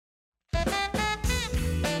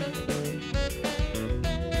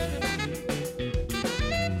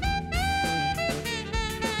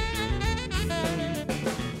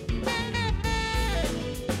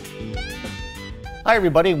Hi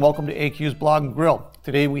everybody, and welcome to AQ's Blog and Grill.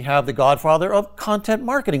 Today we have the godfather of content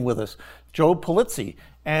marketing with us, Joe Pulizzi.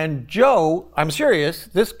 And Joe, I'm serious,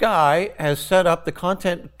 this guy has set up the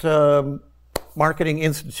Content Marketing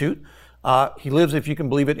Institute. He lives, if you can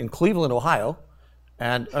believe it, in Cleveland, Ohio.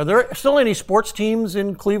 And are there still any sports teams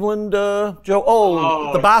in Cleveland, Joe?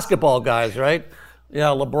 Oh, the basketball guys, right? Yeah,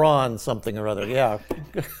 LeBron something or other, yeah.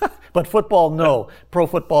 But football, no. Pro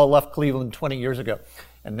football left Cleveland 20 years ago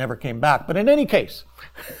and never came back. But in any case,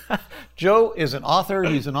 Joe is an author,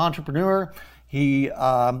 he's an entrepreneur, he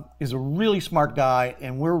is a really smart guy,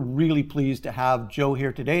 and we're really pleased to have Joe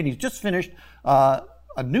here today. And he's just finished a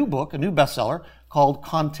new book, a new bestseller called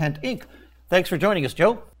Content Inc. Thanks for joining us,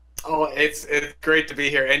 Joe. Oh, it's great to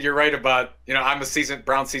be here. And you're right about, I'm a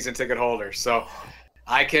Brown season ticket holder. So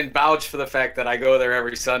I can vouch for the fact that I go there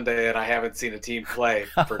every Sunday and I haven't seen a team play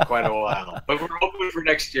for quite a while. But we're hoping for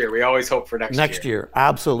next year. We always hope for next year. Next year,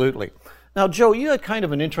 absolutely. Now, Joe, you had kind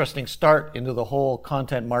of an interesting start into the whole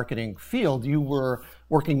content marketing field. You were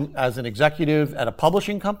working as an executive at a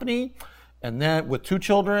publishing company, and then with 2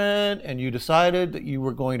 children, and you decided that you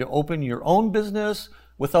were going to open your own business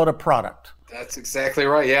without a product. That's exactly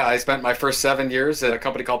right. Yeah, I spent my first 7 years at a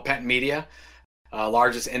company called Penton Media,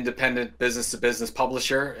 largest independent business-to-business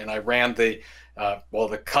publisher, and I ran the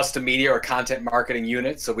custom media or content marketing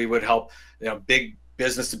unit. So we would help big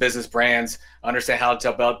business-to-business brands understand how to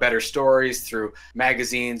tell better stories through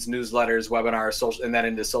magazines, newsletters, webinars, social, and then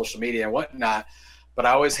into social media and whatnot. But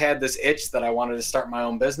I always had this itch that I wanted to start my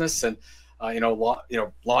own business, and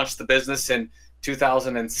launched the business in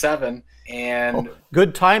 2007. And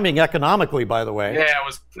good timing economically, by the way. Yeah, it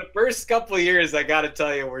was the first couple of years, I got to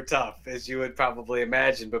tell you, were tough, as you would probably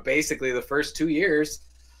imagine. But basically the first 2 years,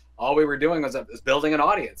 all we were doing was building an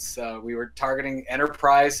audience. We were targeting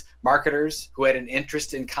enterprise marketers who had an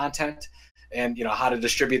interest in content and how to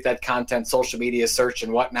distribute that content, social media, search,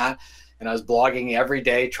 and whatnot. And I was blogging every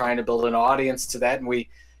day, trying to build an audience to that. And we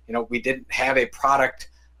didn't have a product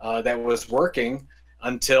that was working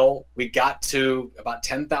until we got to about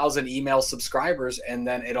 10,000 email subscribers. And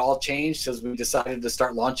then it all changed as we decided to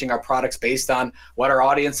start launching our products based on what our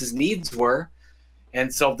audience's needs were.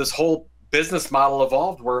 And so this whole business model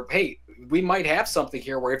evolved where, hey, we might have something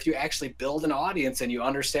here where if you actually build an audience and you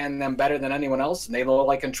understand them better than anyone else and they know,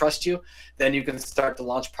 like, and trust you, then you can start to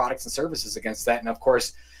launch products and services against that. And of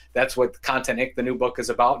course, that's what Content Inc., the new book, is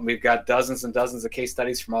about. And we've got dozens and dozens of case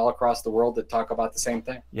studies from all across the world that talk about the same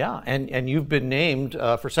thing. Yeah, and you've been named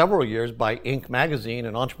for several years by Inc. magazine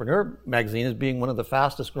and Entrepreneur magazine as being one of the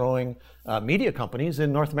fastest growing media companies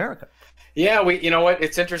in North America. Yeah, you know what?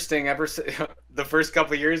 It's interesting. The first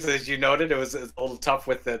couple of years, as you noted, it was a little tough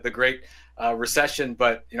with the great recession.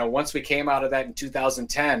 But once we came out of that in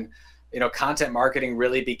 2010, content marketing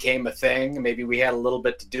really became a thing. Maybe we had a little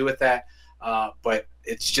bit to do with that, but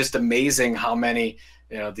it's just amazing how many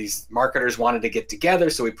these marketers wanted to get together.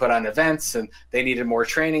 So we put on events, and they needed more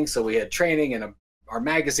training. So we had training in our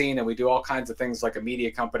magazine, and we do all kinds of things like a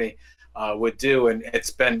media company would do. And it's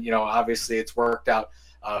been, obviously it's worked out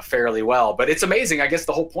fairly well. But it's amazing. I guess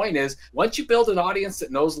the whole point is, once you build an audience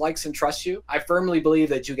that knows, likes, and trusts you, I firmly believe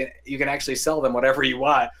that you can actually sell them whatever you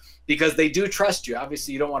want, because they do trust you.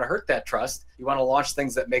 Obviously, you don't want to hurt that trust. You want to launch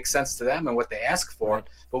things that make sense to them and what they ask for. Right.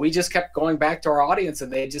 But we just kept going back to our audience,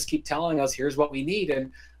 and they just keep telling us, here's what we need.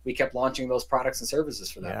 And we kept launching those products and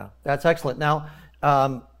services for them. Yeah, that's excellent. Now,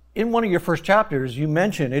 in one of your first chapters, you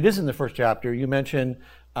mentioned, it is in the first chapter, you mentioned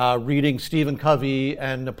reading Stephen Covey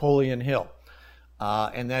and Napoleon Hill.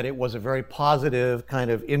 And that it was a very positive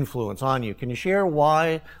kind of influence on you. Can you share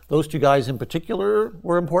why those 2 guys in particular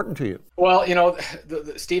were important to you? Well,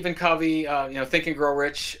 the Stephen Covey, Think and Grow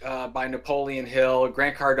Rich by Napoleon Hill,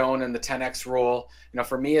 Grant Cardone and the 10X Rule.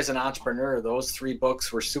 For me as an entrepreneur, those 3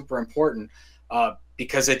 books were super important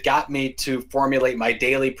because it got me to formulate my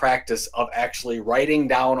daily practice of actually writing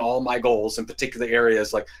down all my goals in particular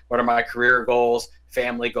areas, like what are my career goals,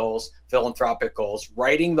 family goals, philanthropic goals,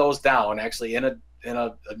 writing those down actually in a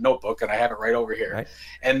notebook, and I have it right over here, right,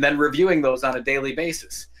 and then reviewing those on a daily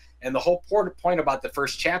basis. And the whole point about the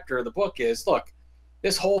first chapter of the book is, look,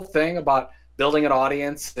 this whole thing about building an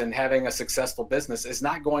audience and having a successful business is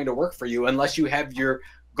not going to work for you unless you have your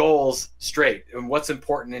goals straight and what's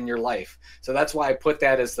important in your life. So that's why I put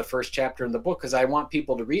that as the first chapter in the book, because I want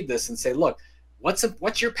people to read this and say, look,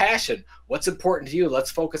 what's your passion? What's important to you? Let's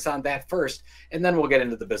focus on that first, and then we'll get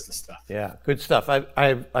into the business stuff. Yeah, good stuff.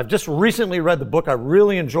 I've just recently read the book. I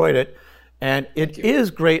really enjoyed it, and it is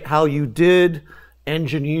great how you did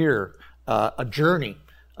engineer a journey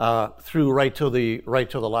through right to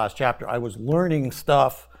the last chapter. I was learning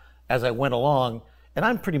stuff as I went along, and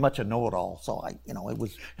I'm pretty much a know-it-all. So it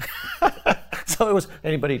was So it was,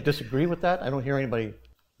 anybody disagree with that? I don't hear anybody.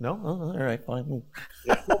 No? Oh, all right, fine.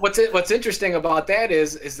 Yeah. Well, what's interesting about that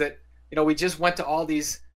is that, we just went to all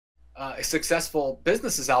these successful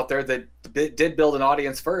businesses out there that did build an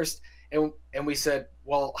audience first. And we said,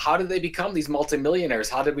 well, how did they become these multimillionaires?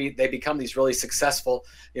 How did they become these really successful,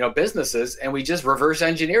 businesses? And we just reverse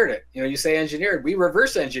engineered it. You say engineered, we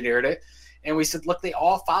reverse engineered it. And we said, look, they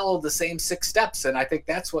all followed the same 6 steps. And I think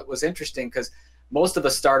that's what was interesting, because most of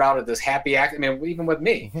us start out at this happy accident. I mean, even with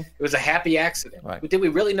me, it was a happy accident. Right. Did we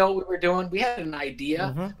really know what we were doing? We had an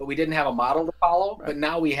idea, but we didn't have a model to follow. Right. But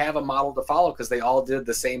now we have a model to follow because they all did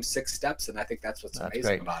the same 6 steps. And I think that's what's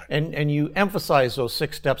amazing about it. And you emphasize those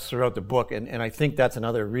 6 steps throughout the book. And I think that's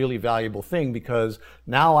another really valuable thing, because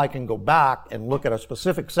now I can go back and look at a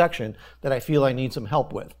specific section that I feel I need some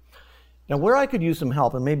help with. Now, where I could use some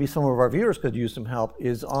help, and maybe some of our viewers could use some help,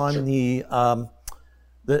 is on the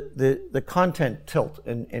content tilt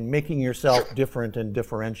and making yourself different and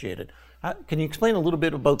differentiated. Can you explain a little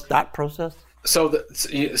bit about that process? So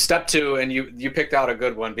step 2, and you picked out a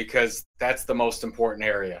good one, because that's the most important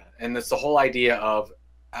area. And it's the whole idea of,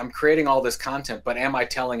 I'm creating all this content, but am I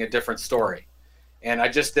telling a different story? And I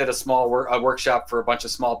just did a workshop for a bunch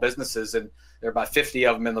of small businesses, and there are about 50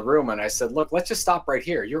 of them in the room. And I said, look, let's just stop right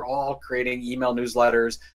here. You're all creating email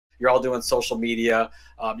newsletters. You're all doing social media.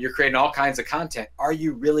 You're creating all kinds of content. Are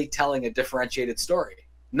you really telling a differentiated story?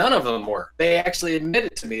 None of them were. They actually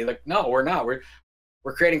admitted to me, like, no, we're not. We're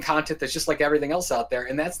creating content that's just like everything else out there.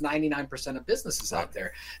 And that's 99% of businesses out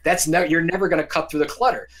there. You're never going to cut through the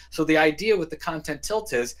clutter. So the idea with the content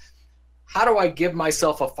tilt is, how do I give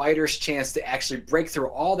myself a fighter's chance to actually break through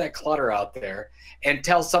all that clutter out there and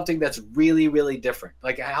tell something that's really, really different?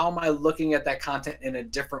 Like, how am I looking at that content in a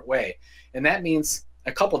different way? And that means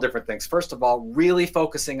a couple different things. First of all, really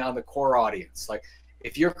focusing on the core audience. Like,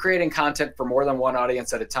 if you're creating content for more than one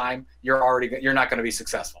audience at a time, you're not going to be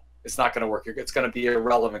successful. It's not going to work. It's going to be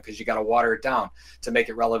irrelevant, because you got to water it down to make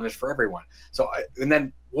it relevant for everyone. So, and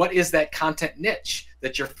then what is that content niche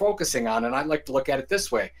that you're focusing on? And I like to look at it this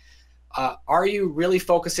way. Are you really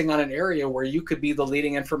focusing on an area where you could be the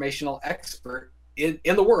leading informational expert in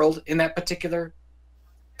the world in that particular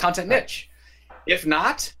content niche? If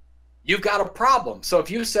not, you've got a problem. So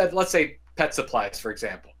if you said, let's say pet supplies, for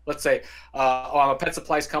example, let's say, I'm a pet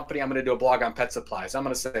supplies company, I'm going to do a blog on pet supplies. I'm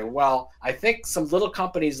going to say, well, I think some little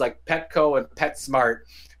companies like Petco and PetSmart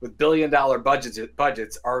with billion-dollar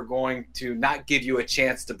budgets are going to not give you a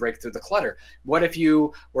chance to break through the clutter. What if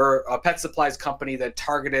you were a pet supplies company that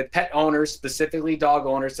targeted pet owners, specifically dog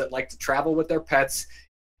owners that like to travel with their pets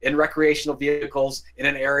in recreational vehicles in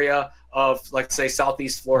an area of, let's say,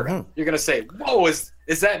 Southeast Florida? You're going to say, whoa, is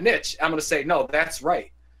that niche? I'm going to say, no, that's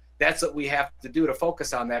right. That's what we have to do to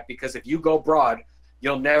focus on that, because if you go broad,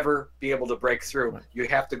 you'll never be able to break through. You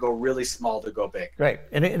have to go really small to go big. Great.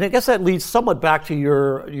 And I guess that leads somewhat back to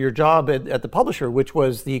your job at the publisher, which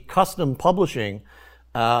was the custom publishing,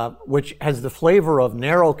 which has the flavor of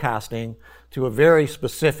narrowcasting to a very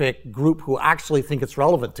specific group who actually think it's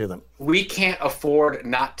relevant to them. We can't afford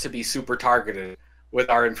not to be super targeted with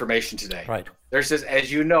our information today. Right. There's just, as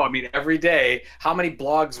you know, I mean, every day, how many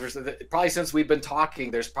blogs, probably since we've been talking,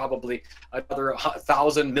 there's probably another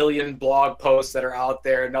 1,000 million blog posts that are out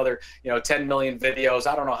there, another 10 million videos.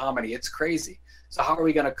 I don't know how many. It's crazy. So how are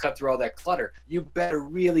we going to cut through all that clutter? You better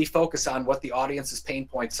really focus on what the audience's pain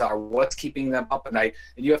points are, what's keeping them up at night,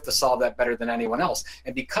 and you have to solve that better than anyone else.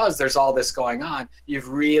 And because there's all this going on, you've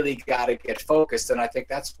really got to get focused. And I think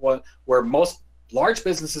that's where most large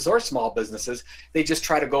businesses or small businesses, they just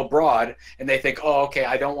try to go broad, and they think, oh, okay,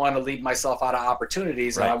 I don't want to leave myself out of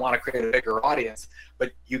opportunities, and I want to create a bigger audience.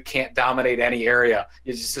 But you can't dominate any area.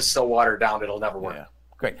 It's just so watered down, it'll never work. Yeah.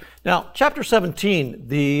 Great. Now, chapter 17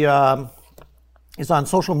 is on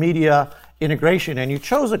social media integration, and you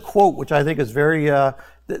chose a quote which I think is very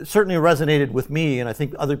certainly resonated with me, and I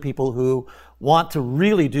think other people who want to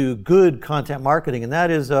really do good content marketing, and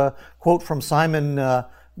that is a quote from Simon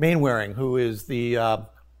Mainwaring, who is the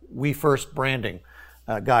We First branding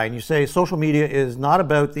guy. And you say, social media is not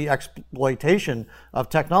about the exploitation of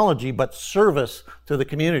technology, but service to the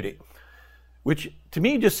community, which to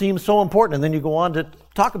me just seems so important. And then you go on to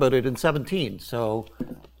talk about it in 17. So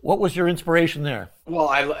what was your inspiration there? Well,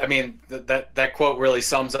 I mean, that quote really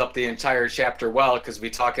sums up the entire chapter well, because we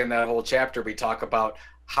talk in that whole chapter, we talk about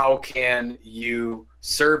how can you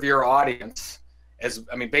serve your audience.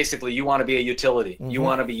 Basically, you want to be a utility. You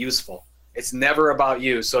want to be useful. It's never about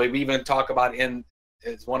you. So we even talk about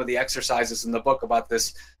it's one of the exercises in the book about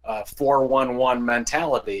this 411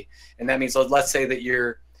 mentality. And that means, let's say that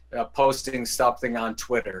you're posting something on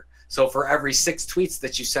Twitter. So for every 6 tweets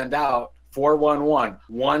that you send out, 411.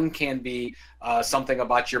 One can be something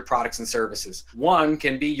about your products and services. One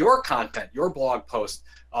can be your content, your blog post,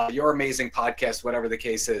 your amazing podcast, whatever the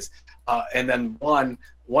case is. And then one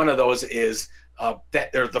of those is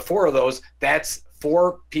the four of those, that's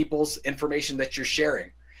for people's information that you're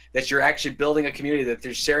sharing, that you're actually building a community, that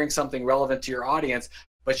they're sharing something relevant to your audience,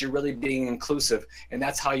 but you're really being inclusive. And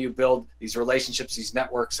that's how you build these relationships, these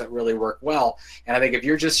networks that really work well. And I think if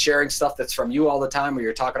you're just sharing stuff that's from you all the time, or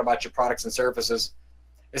you're talking about your products and services,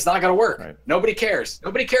 it's not going to work. Right. Nobody cares.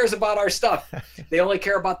 Nobody cares about our stuff. They only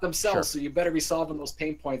care about themselves. Sure. So you better be solving those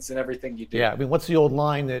pain points in everything you do. Yeah, I mean, what's the old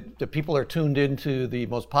line that the people are tuned into the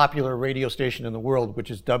most popular radio station in the world,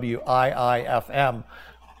 which is WIIFM,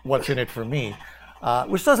 what's in it for me?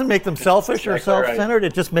 Which doesn't make them selfish or self-centered.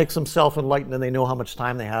 It just makes them self-enlightened, and they know how much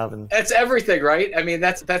time they have. And that's everything, right? I mean,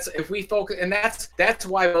 that's if we focus, and that's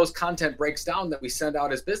why those content breaks down that we send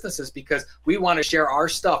out as businesses, because we want to share our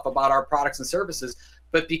stuff about our products and services.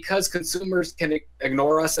 But because consumers can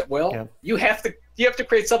ignore us at will, yeah, you have to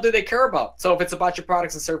create something they care about. So if it's about your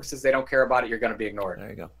products and services, they don't care about it, you're going to be ignored. There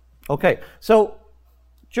you go. Okay, so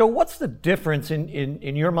Joe, what's the difference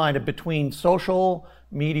in your mind between social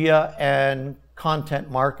media and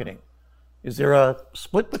content marketing? Is there a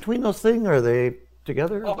split between those things? Are they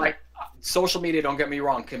together? Oh, social media, don't get me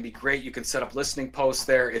wrong, can be great. You can set up listening posts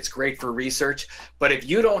there. It's great for research. But if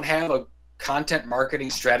you don't have a content marketing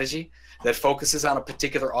strategy that focuses on a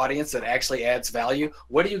particular audience that actually adds value,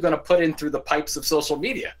 what are you going to put in through the pipes of social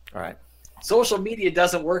media? All right. Social media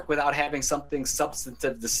doesn't work without having something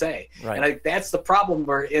substantive to say. Right. And that's the problem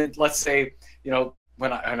where, let's say,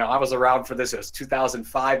 when I was around for this, it was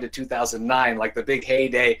 2005 to 2009, like the big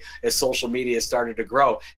heyday as social media started to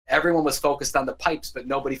grow. Everyone was focused on the pipes, but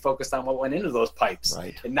nobody focused on what went into those pipes.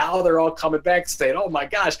 Right. And now they're all coming back saying, oh my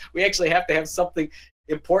gosh, we actually have to have something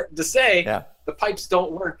important to say. Yeah. The pipes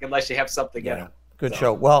don't work unless you have something in them. Good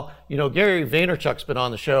show. Well, Gary Vaynerchuk's been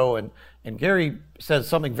on the show, and Gary says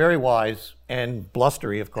something very wise and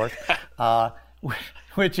blustery, of course,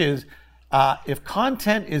 which is if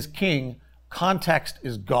content is king, context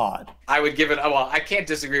is God. I would give it. Well, I can't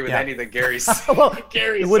disagree with anything Gary said. Well,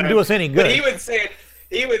 it wouldn't do us any good. But he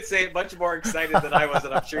would say it much more excited than I was,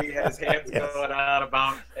 and I'm sure he had his hands going out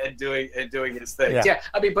about and doing his thing. Yeah.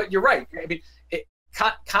 I mean, but you're right. I mean,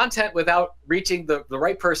 content without reaching the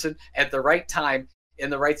right person at the right time in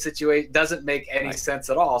the right situation doesn't make any sense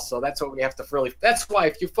at all. So that's what we have to that's why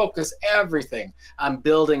if you focus everything on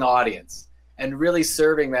building audience and really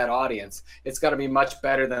serving that audience, it's got to be much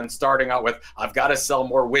better than starting out with, I've got to sell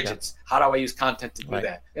more widgets. How do I use content to do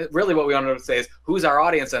that? Really what we want to say is, who's our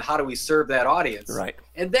audience and how do we serve that audience? Right.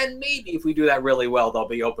 And then maybe if we do that really well, they'll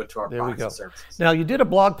be open to our products and services. Now, you did a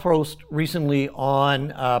blog post recently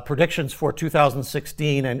on predictions for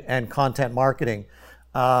 2016 and content marketing.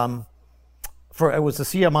 It was the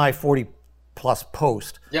CMI 40 plus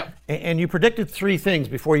post. Yep. And you predicted three things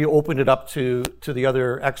before you opened it up to the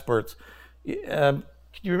other experts. Can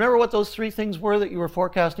you remember what those three things were that you were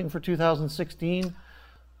forecasting for 2016?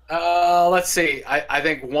 Let's see. I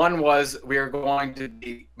think one was we are going to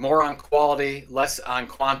be more on quality, less on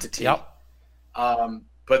quantity. Yep.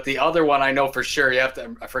 But the other one I know for sure,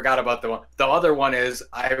 I forgot about the one. The other one is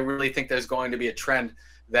I really think there's going to be a trend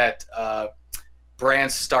that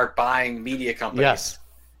brands start buying media companies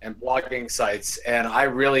and blogging sites. And I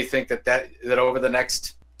really think that over the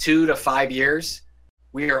next 2 to 5 years,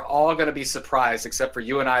 we are all going to be surprised, except for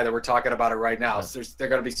you and I that we're talking about it right now. So they're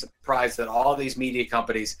going to be surprised that all these media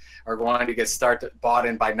companies are going to get bought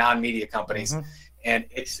in by non-media companies. Mm-hmm. And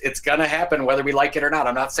it's going to happen whether we like it or not.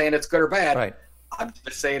 I'm not saying it's good or bad. Right. I'm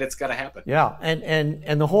just saying it's going to happen. Yeah,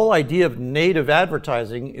 and the whole idea of native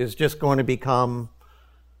advertising is just going to become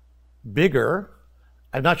bigger.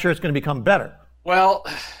 I'm not sure it's going to become better. Well,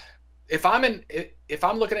 if I'm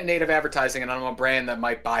looking at native advertising and I'm a brand that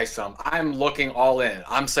might buy some, I'm looking all in.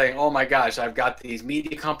 I'm saying, oh my gosh, I've got these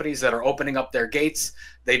media companies that are opening up their gates.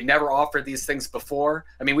 They've never offered these things before.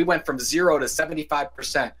 I mean, we went from 0 to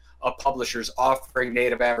 75% of publishers offering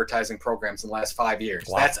native advertising programs in the last 5 years.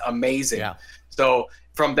 Wow. That's amazing. Yeah. So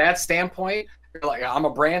from that standpoint, like, I'm a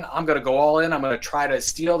brand, I'm going to go all in. I'm going to try to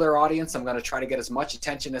steal their audience. I'm going to try to get as much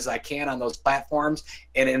attention as I can on those platforms.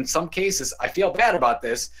 And in some cases, I feel bad about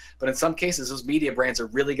this, but in some cases, those media brands are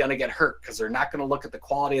really going to get hurt because they're not going to look at the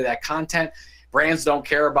quality of that content. Brands don't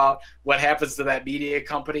care about what happens to that media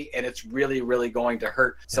company, and it's really, really going to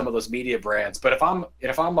hurt some of those media brands. But if I'm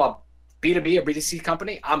a B2B or B2C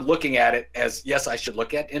company, I'm looking at it as, yes, I should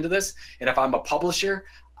look into this. And if I'm a publisher,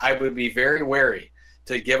 I would be very wary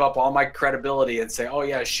to give up all my credibility and say, oh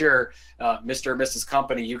yeah, sure, Mr. or Mrs.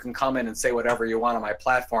 Company, you can come in and say whatever you want on my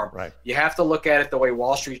platform. Right. You have to look at it the way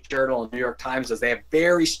Wall Street Journal and New York Times does. They have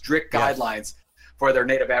very strict guidelines for their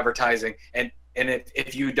native advertising. And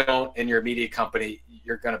if you don't in your media company,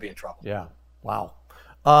 you're going to be in trouble. Yeah. Wow.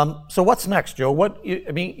 So what's next, Joe?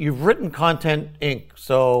 I mean, you've written Content Inc.,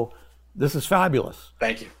 so this is fabulous.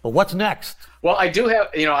 Thank you. But what's next? Well, I do have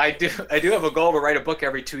a goal to write a book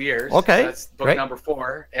every 2 years. Okay. That's book number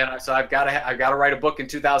 4, and so I've got to write a book in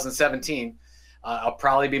 2017. I'll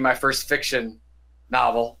probably be my first fiction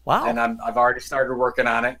novel. Wow. And I've already started working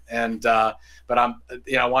on it, and but I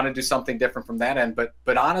want to do something different from that end.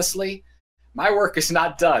 But honestly, my work is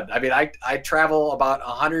not done. I mean, I travel about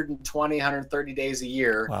 120, 130 days a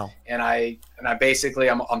year. Wow. And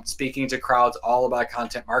I'm speaking to crowds all about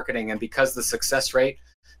content marketing. And because the success rate,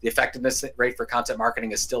 the effectiveness rate for content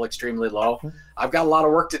marketing is still extremely low, I've got a lot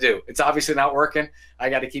of work to do. It's obviously not working. I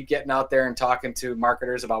got to keep getting out there and talking to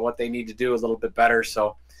marketers about what they need to do a little bit better.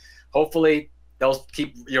 So hopefully they'll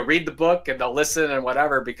read the book and they'll listen and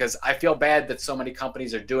whatever, because I feel bad that so many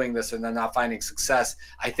companies are doing this and they're not finding success.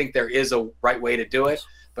 I think there is a right way to do it,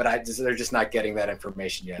 but they're just not getting that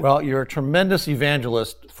information yet. Well, you're a tremendous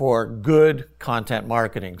evangelist for good content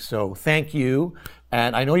marketing. So thank you.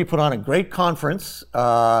 And I know you put on a great conference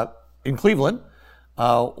in Cleveland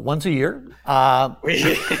once a year.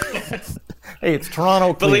 Hey, it's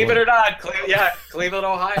Toronto, Cleveland. Believe it or not, Cleveland,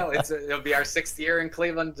 Ohio. It'll be our 6th year in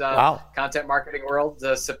Cleveland. Wow. Content Marketing World,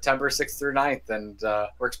 September 6th through 9th, and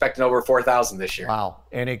we're expecting over 4,000 this year. Wow,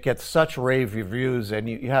 and it gets such rave reviews, and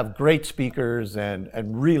you have great speakers and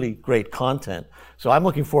really great content. So I'm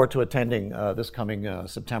looking forward to attending this coming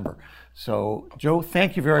September. So Joe,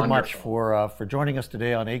 thank you very much for joining us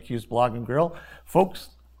today on AQ's Blog and Grill. Folks,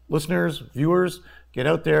 listeners, viewers, get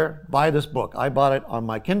out there, buy this book. I bought it on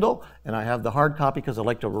my Kindle, and I have the hard copy because I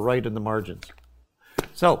like to write in the margins.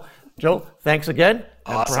 So, Joe, thanks again,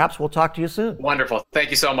 and perhaps we'll talk to you soon. Wonderful. Thank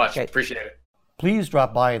you so much. Okay. Appreciate it. Please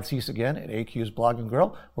drop by and see us again at AQ's Blog and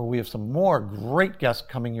Grill, where we have some more great guests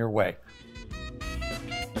coming your way.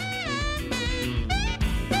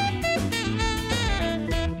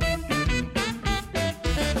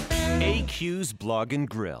 AQ's Blog and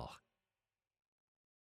Grill.